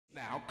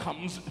Now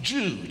comes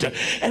Jude.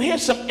 And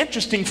here's some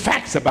interesting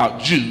facts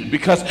about Jude,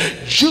 because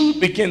Jude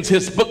begins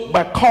his book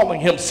by calling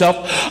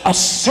himself a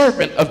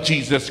servant of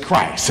Jesus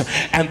Christ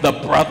and the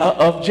brother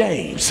of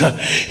James.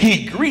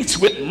 He greets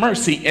with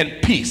mercy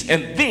and peace,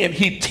 and then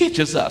he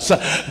teaches us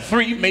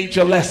three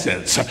major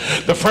lessons.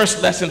 The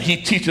first lesson he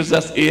teaches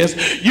us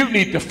is you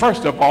need to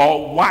first of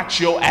all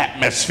watch your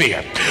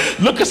atmosphere.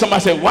 Look at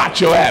somebody and say,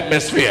 watch your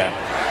atmosphere.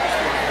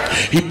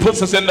 He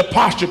puts us in the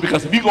posture,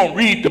 because if you're going to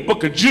read the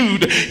book of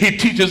Jude, he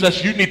teaches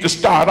us you need to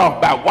start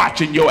off by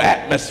watching your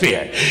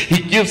atmosphere.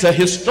 He gives a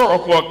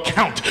historical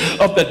account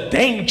of the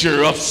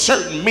danger of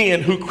certain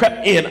men who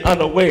crept in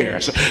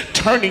unawares,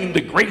 turning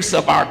the grace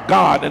of our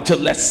God into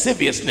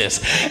lasciviousness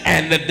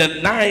and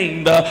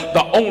denying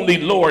the only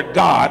Lord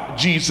God,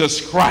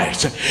 Jesus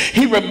Christ.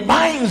 He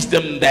reminds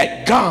them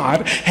that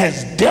God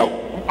has dealt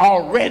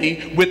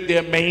already with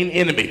their main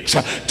enemies.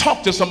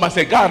 Talk to somebody,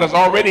 say, God has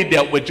already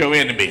dealt with your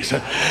enemies.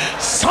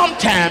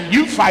 Sometimes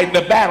you fight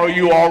the battle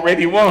you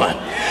already won.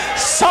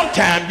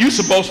 Sometimes you're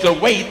supposed to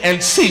wait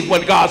and see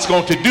what God's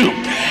going to do,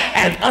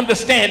 and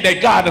understand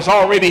that God has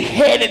already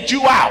headed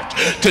you out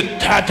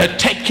to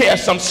take care of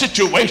some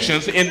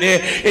situations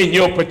in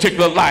your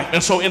particular life.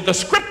 And so in the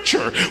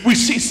scripture, we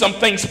see some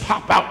things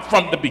pop out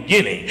from the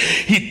beginning.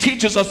 He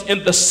teaches us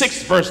in the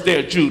 6th verse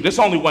there, Jude. It's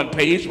only one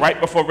page right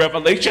before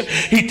Revelation.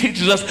 He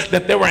teaches us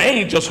that there were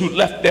angels who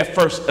left their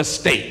first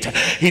estate.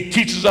 He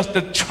teaches us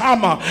the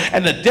trauma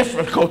and the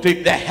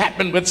difficulty that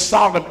happened with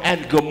Sodom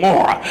and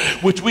Gomorrah,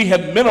 which we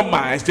have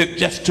minimized it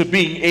just to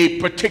being a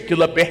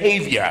particular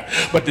behavior.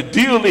 But the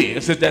deal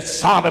is that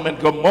Sodom and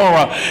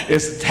Gomorrah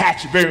is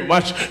attached very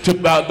much to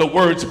the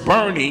words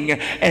burning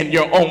and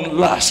your own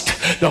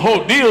lust. The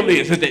whole deal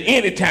is that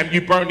anytime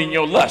you burn in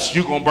your lust,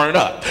 you're going to burn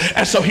up.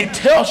 And so he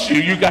tells you,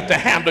 you got to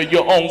handle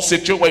your own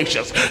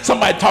situations.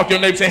 Somebody talk to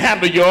your neighbor and say,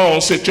 handle your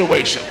own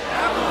situation.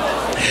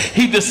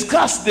 He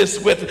discussed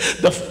this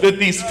with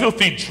these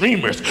filthy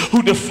dreamers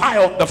who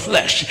defiled the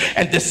flesh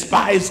and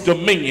despised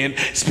dominion,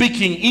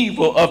 speaking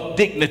evil of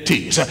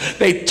dignities.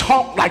 They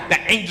talked like the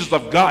angels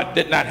of God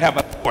did not have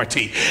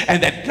authority,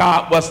 and that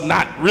God was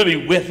not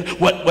really with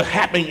what was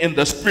happening in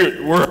the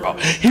spirit world.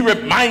 He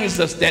reminds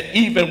us that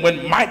even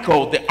when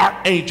Michael, the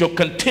archangel,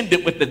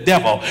 contended with the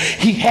devil,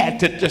 he had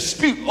to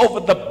dispute over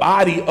the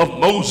body of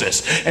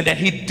Moses, and that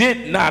he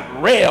did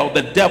not rail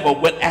the devil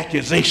with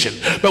accusation.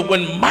 But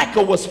when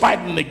Michael was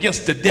fighting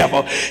against the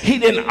devil, he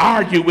didn't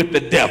argue with the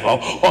devil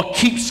or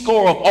keep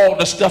score of all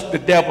the stuff the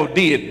devil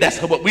did.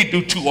 That's what we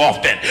do too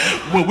often.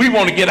 When we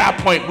want to get our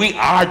point, we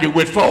argue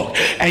with folk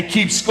and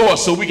keep score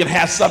so we can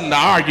have something to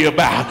argue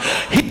about.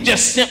 He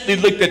just simply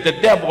looked at the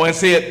devil and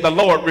said, the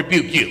Lord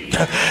rebuke you.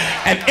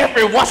 And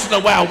every once in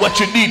a while, what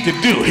you need to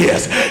do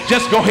is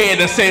just go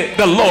ahead and say,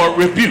 the Lord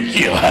rebuke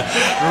you.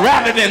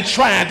 Rather than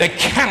trying to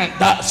count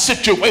the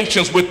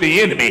situations with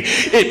the enemy,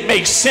 it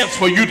makes sense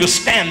for you to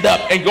stand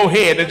up and go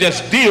ahead and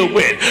just deal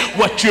with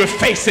what you're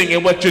facing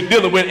and what you're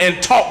dealing with,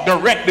 and talk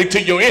directly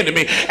to your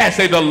enemy and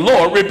say, the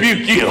Lord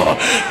rebuke you.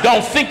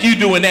 Don't think you're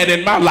doing that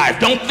in my life.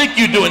 Don't think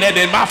you're doing that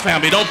in my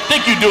family. Don't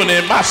think you're doing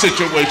it in my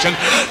situation.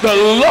 The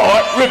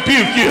Lord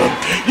rebuke you.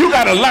 You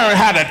got to learn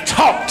how to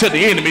talk to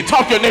the enemy.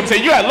 Talk to your neighbor and say,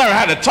 you got to learn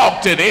how to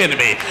talk to the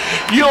enemy.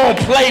 You don't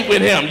play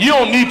with him. You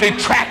don't need to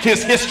track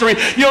his history.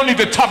 You don't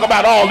need to talk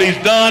about all he's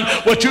done.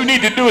 What you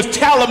need to do is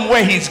tell him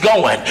where he's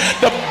going.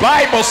 The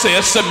Bible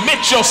says,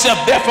 submit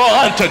yourself therefore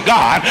unto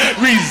God.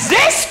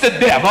 Resist the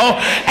devil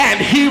and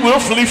he will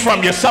flee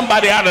from you.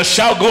 Somebody ought to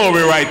shout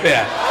glory right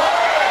there.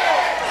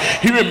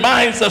 He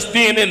reminds us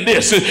then in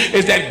this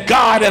is that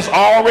God has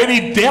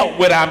already dealt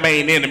with our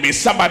main enemies.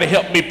 Somebody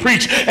help me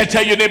preach and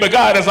tell your neighbor,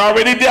 God has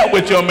already dealt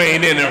with your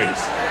main enemies.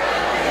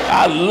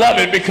 I love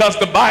it, because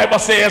the Bible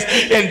says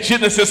in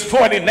Genesis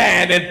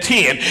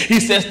 49:10, he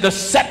says the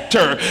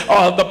scepter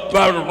or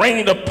the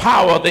reign of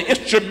power, the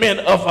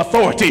instrument of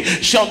authority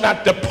shall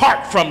not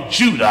depart from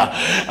Judah,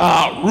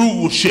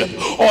 ruleship,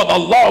 or the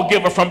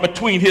lawgiver from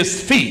between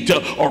his feet,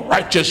 or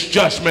righteous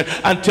judgment,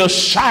 until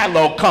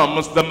Shiloh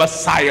comes, the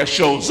Messiah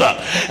shows up.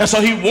 And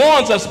so he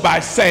warns us by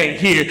saying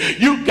here,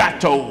 you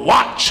got to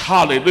watch.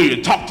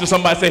 Hallelujah. Talk to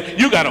somebody, say,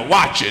 you got to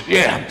watch it.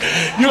 Yeah.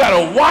 You got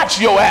to watch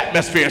your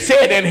atmosphere. Say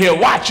it in here,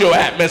 watch your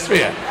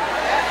atmosphere.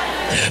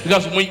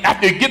 Because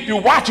after you get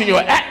through watching your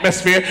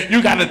atmosphere,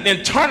 you got to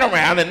then turn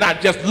around and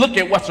not just look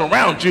at what's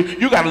around you.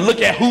 You got to look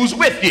at who's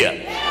with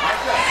you.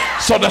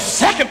 So the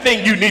second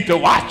thing you need to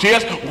watch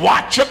is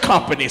watch your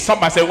company.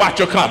 Somebody say, watch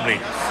your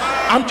company.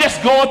 I'm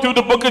just going through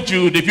the book of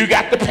Jude. If you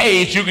got the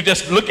page, you can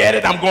just look at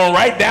it. I'm going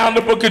right down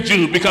the book of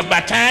Jude, because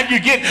by the time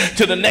you get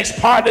to the next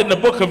part in the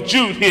book of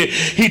Jude here,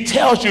 he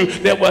tells you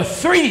there were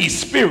 3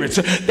 spirits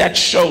that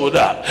showed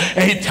up.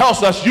 And he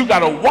tells us you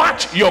got to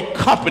watch your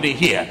company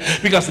here,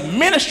 because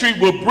ministry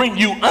will bring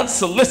you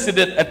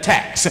unsolicited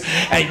attacks,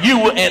 and you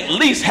will at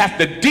least have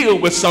to deal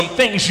with some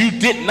things you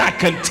did not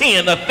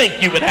contend or think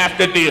you would have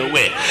to deal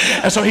with.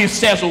 And so he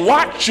says,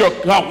 watch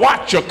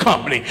your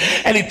company.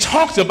 And he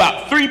talks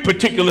about 3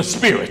 particular spirits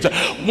spirits.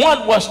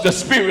 One was the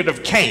spirit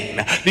of Cain,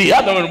 the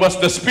other one was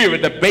the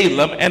spirit of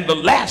Balaam, and the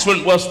last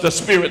one was the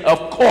spirit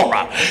of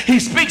Korah.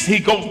 He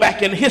goes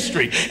back in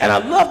history, and I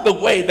love the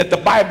way that the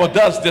Bible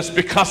does this,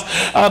 because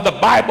the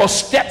Bible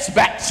steps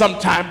back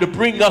sometime to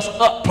bring us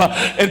up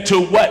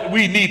into what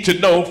we need to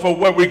know for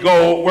where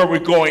we're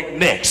going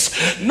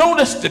next.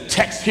 Notice the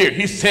text here.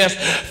 He says,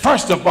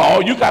 first of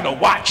all, you got to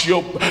watch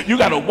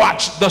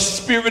the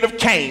spirit of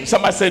Cain.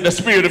 Somebody say the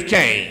spirit of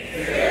Cain.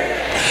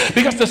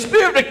 Because the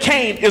spirit of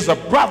Cain is a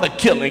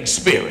brother-killing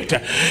spirit.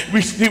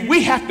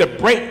 We have to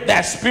break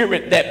that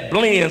spirit that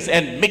blends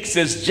and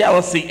mixes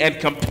jealousy and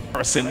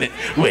comparison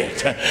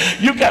with.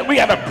 We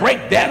got to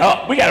break that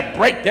up. We got to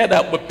break that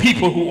up with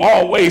people who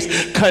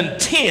always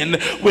contend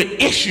with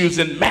issues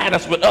and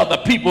matters with other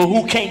people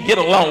who can't get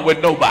along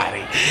with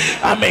nobody.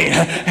 I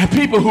mean,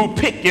 people who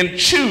pick and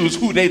choose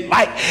who they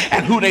like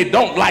and who they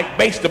don't like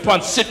based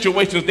upon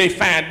situations they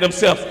find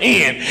themselves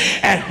in,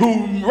 and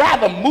who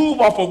rather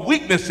move off of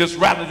weaknesses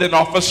rather than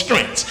off of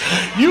strengths.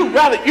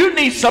 You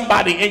need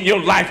somebody in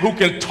your life who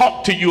can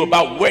talk to you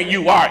about where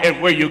you are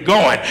and where you're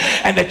going,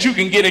 and that you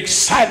can get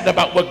excited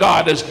about what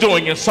God is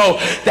doing. And so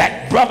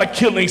that brother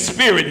killing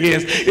spirit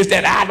is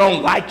that I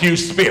don't like you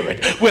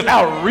spirit,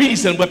 without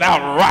reason,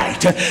 without right.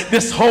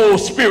 This whole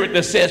spirit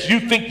that says you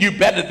think you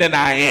better than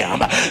I am,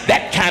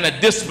 that kind of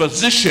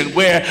disposition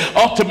where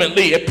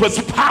ultimately it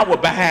puts power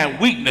behind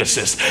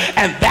weaknesses,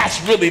 and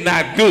that's really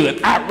not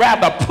good. I'd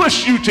rather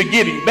push you to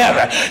getting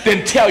better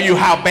than tell you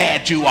how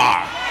bad you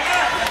are.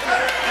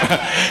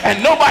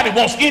 And nobody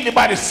wants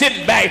anybody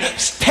sitting back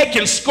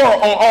taking score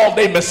on all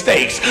their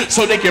mistakes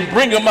so they can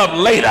bring them up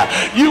later.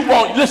 You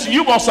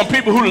want some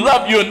people who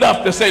love you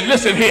enough to say,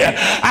 listen here,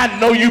 I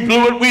know you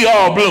blew it, we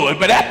all blew it,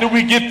 but after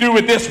we get through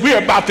with this,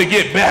 we're about to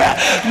get better.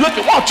 Look,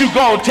 why don't you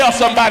go and tell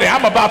somebody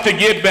I'm about to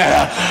get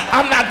better.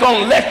 I'm not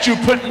going to let you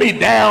put me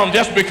down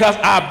just because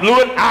I blew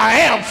it. I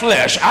am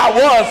flesh. I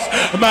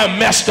was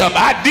messed up.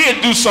 I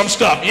did do some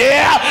stuff,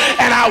 yeah,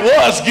 and I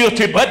was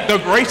guilty, but the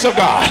grace of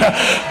God,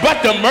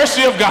 but the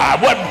mercy of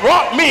God, what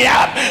brought me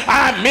out.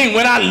 I mean,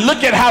 when I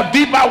look at how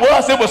deep I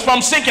was, it was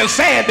from sinking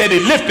sand that he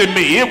lifted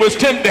me. It was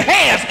tender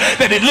hands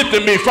that he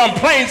lifted me from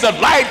plains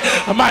of light,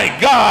 my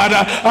God,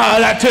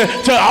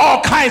 to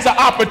all kinds of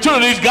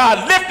opportunities.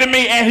 God lifted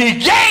me and he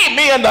gave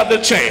me another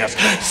chance.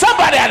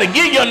 Somebody ought to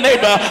give your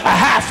neighbor a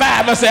high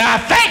five and say,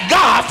 I thank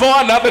God for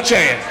another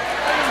chance.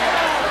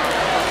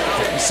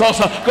 So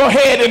go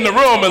ahead in the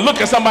room and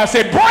look at somebody and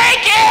say, break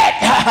it.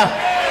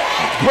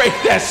 Break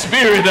that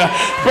spirit,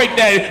 break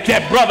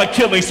that brother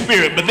killing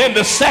spirit. But then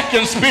the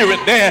second spirit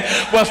there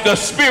was the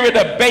spirit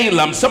of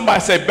Balaam. Somebody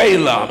say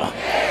Balaam.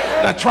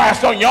 Now,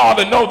 Triedstone, y'all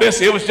to know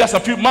this. It was just a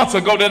few months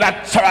ago that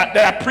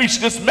I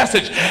preached this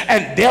message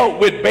and dealt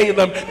with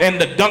Balaam and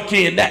the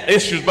donkey and that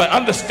issue. But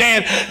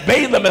understand,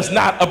 Balaam is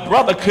not a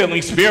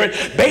brother-killing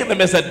spirit.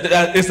 Balaam is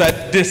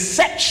a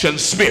deception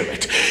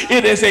spirit.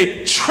 It is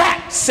a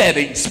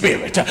trap-setting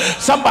spirit.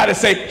 Somebody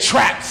say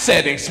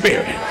trap-setting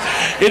spirit.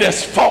 It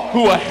is folk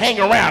who will hang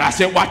around. I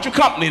said, watch your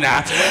company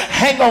now.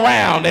 Hang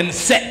around and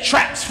set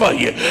traps for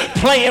you,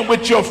 playing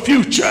with your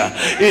future.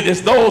 It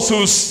is those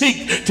who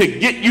seek to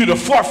get you to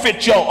forfeit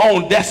your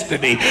own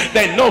destiny.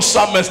 They know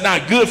something is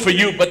not good for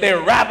you, but they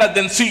rather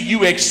than see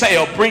you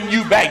excel, bring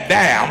you back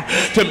down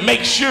to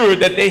make sure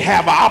that they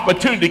have an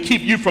opportunity to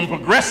keep you from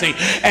progressing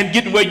and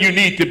getting where you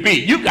need to be.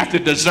 You got to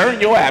discern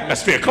your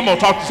atmosphere. Come on,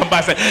 talk to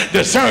somebody, say,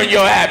 discern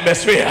your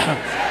atmosphere.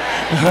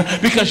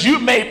 Because you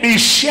may be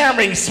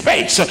sharing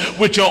space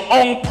with your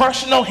own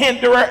personal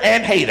hinderer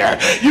and hater.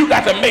 You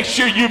got to make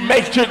sure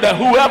that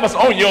whoever's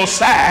on your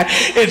side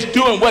is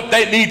doing what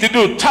they need to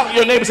do. Tell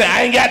your neighbor, say,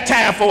 I ain't got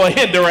time for a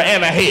hinderer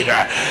and a hater.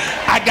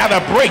 I got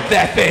to break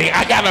that thing.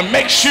 I got to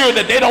make sure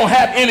that they don't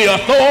have any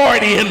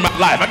authority in my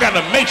life. I got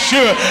to make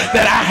sure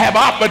that I have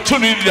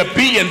opportunity to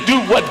be and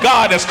do what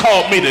God has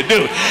called me to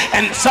do.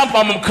 And some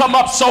of them come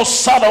up so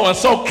subtle and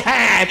so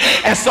kind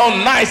and so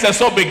nice and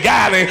so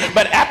beguiling,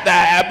 but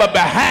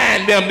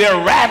behind them, they're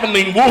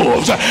ravening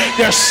wolves.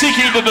 They're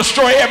seeking to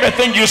destroy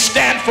everything you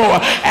stand for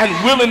and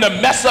willing to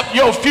mess up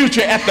your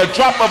future at the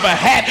drop of a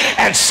hat.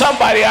 And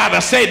somebody ought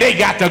to say they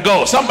got to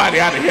go. Somebody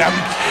ought to hear.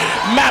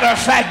 Matter of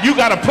fact, you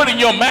got to put in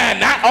your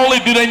mind, not only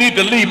do they need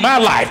to leave my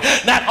life,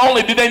 not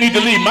only do they need to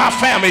leave my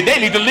family,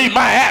 they need to leave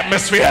my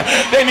atmosphere.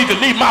 They need to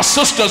leave my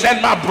sisters and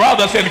my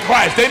brothers in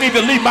Christ. They need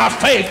to leave my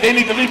faith. They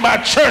need to leave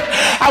my church.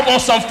 I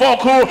want some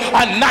folk who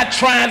are not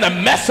trying to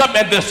mess up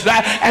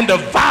and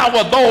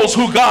devour those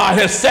who God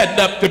has set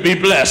up to be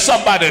blessed.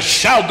 Somebody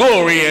shout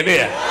glory in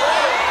here.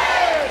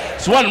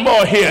 There's one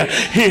more here.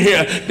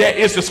 There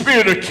is the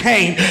spirit of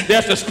Cain.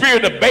 There's the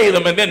spirit of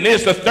Balaam. And then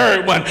there's the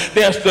third one.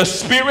 There's the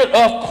spirit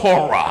of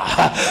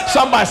Korah.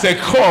 Somebody say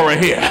Korah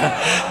here.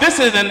 This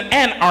is an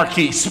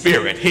anarchy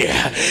spirit here.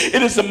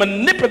 It is a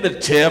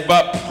manipulative,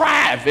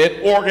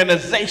 private,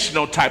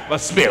 organizational type of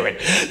spirit.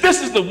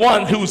 This is the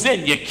one who's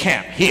in your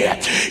camp here.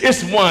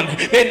 It's one,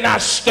 they're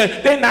not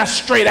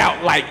straight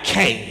out like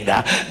Cain.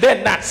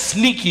 They're not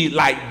sneaky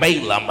like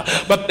Balaam,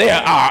 but they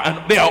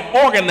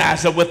are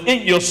organizer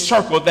within your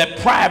circle that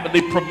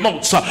privately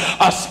promotes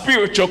a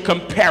spiritual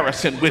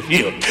comparison with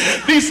you.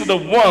 These are the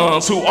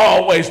ones who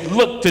always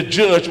look to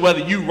judge whether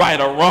you right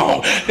or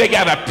wrong. They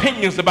got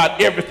opinions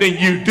about everything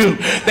you do.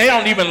 They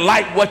don't even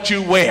like what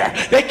you wear.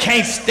 They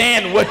can't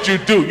stand what you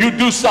do. You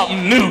do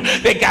something new,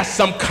 they got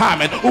some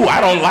comment. Ooh,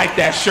 I don't like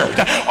that shirt.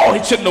 Oh,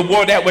 he shouldn't have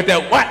wore that with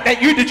that. What?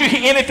 Did you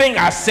hear anything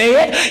I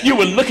said? You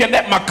were looking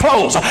at my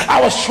clothes.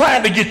 I was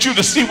trying to get you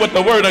to see what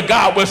the word of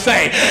God was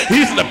saying.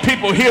 These are the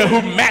people here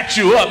who match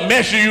you up,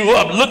 measure you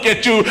up, look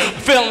at you,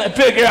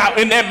 figure out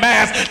in their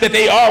minds that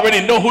they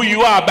already know who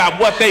you are about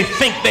what they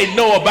think they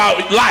know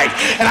about life.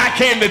 And I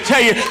came to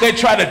tell you, they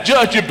try to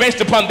judge you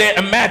based upon their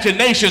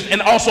imaginations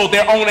and also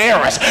their own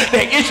errors,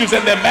 their issues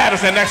and their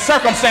matters and their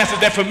circumstances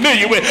they're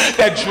familiar with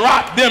that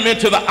drop them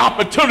into the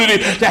opportunity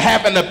to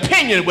have an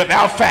opinion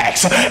without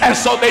facts. And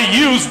so they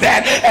use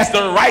that as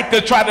the right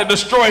to try to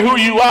destroy who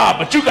you are.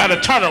 But you got to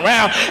turn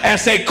around and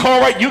say,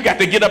 Cora, you got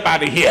to get up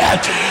out of here.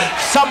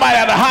 Somebody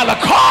ought to holler,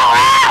 Cora,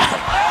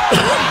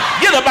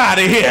 get up out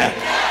of here.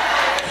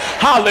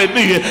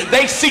 Hallelujah.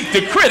 They seek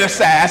to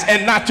criticize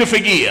and not to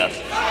forgive.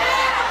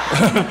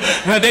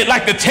 They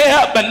like to tear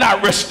up but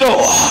not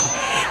restore.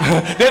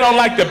 They don't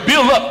like to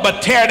build up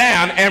but tear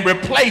down and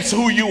replace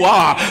who you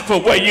are for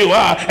where you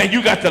are, and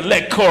you got to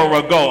let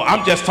Korah go.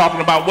 I'm just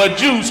talking about what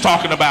Jude's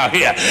talking about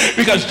here,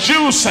 because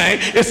Jude's saying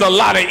it's a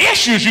lot of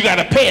issues you got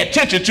to pay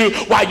attention to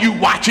while you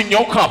watching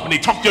your company.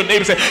 Talk to your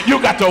neighbor and say,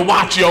 you got to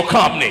watch your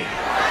company.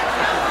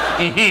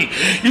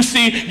 You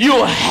see,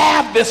 you'll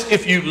have this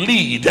if you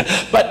lead,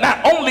 but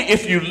not only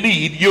if you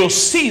lead, you'll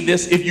see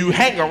this if you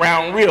hang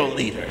around real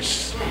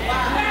leaders.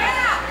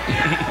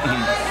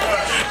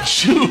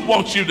 Jude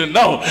wants you to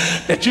know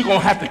that you're going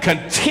to have to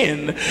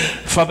contend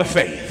for the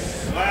faith.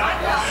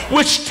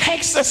 Which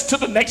takes us to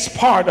the next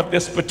part of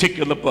this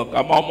particular book.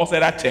 I'm almost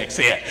at our text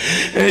here.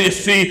 You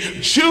see,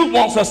 Jude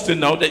wants us to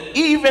know that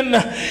even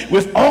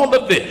with all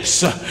of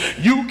this,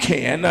 you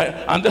can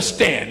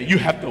understand. You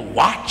have to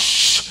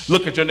watch.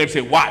 Look at your neighbor and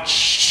say,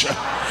 watch.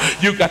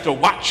 You got to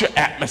watch your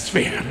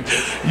atmosphere.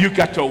 You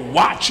got to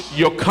watch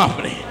your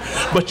company.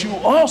 But you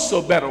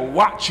also better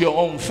watch your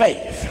own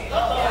faith.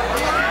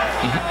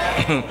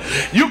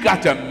 You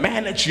got to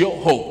manage your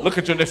hope. Look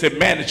at your neighbor and say,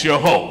 manage your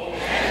hope.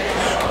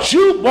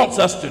 Jude wants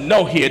us to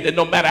know here that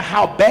no matter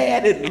how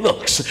bad it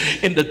looks,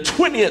 in the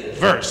 20th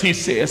verse he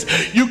says,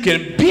 you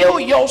can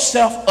build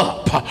yourself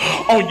up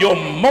on your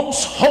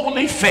most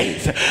holy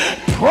faith,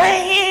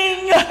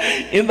 praying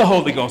in the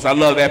Holy Ghost. I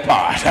love that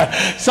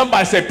part.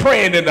 Somebody say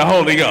praying in the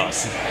Holy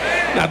Ghost.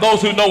 Now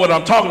those who know what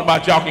I'm talking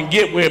about, y'all can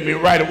get with me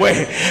right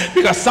away,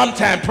 because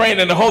sometimes praying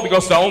in the Holy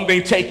Ghost is the only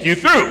thing take you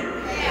through.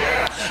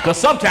 Because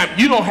sometimes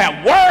you don't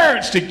have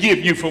words to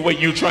give you for where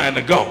you're trying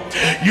to go.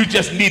 You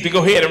just need to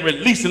go ahead and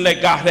release and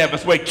let God have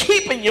his way,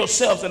 keeping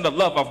yourselves in the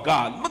love of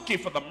God, looking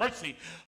for the mercy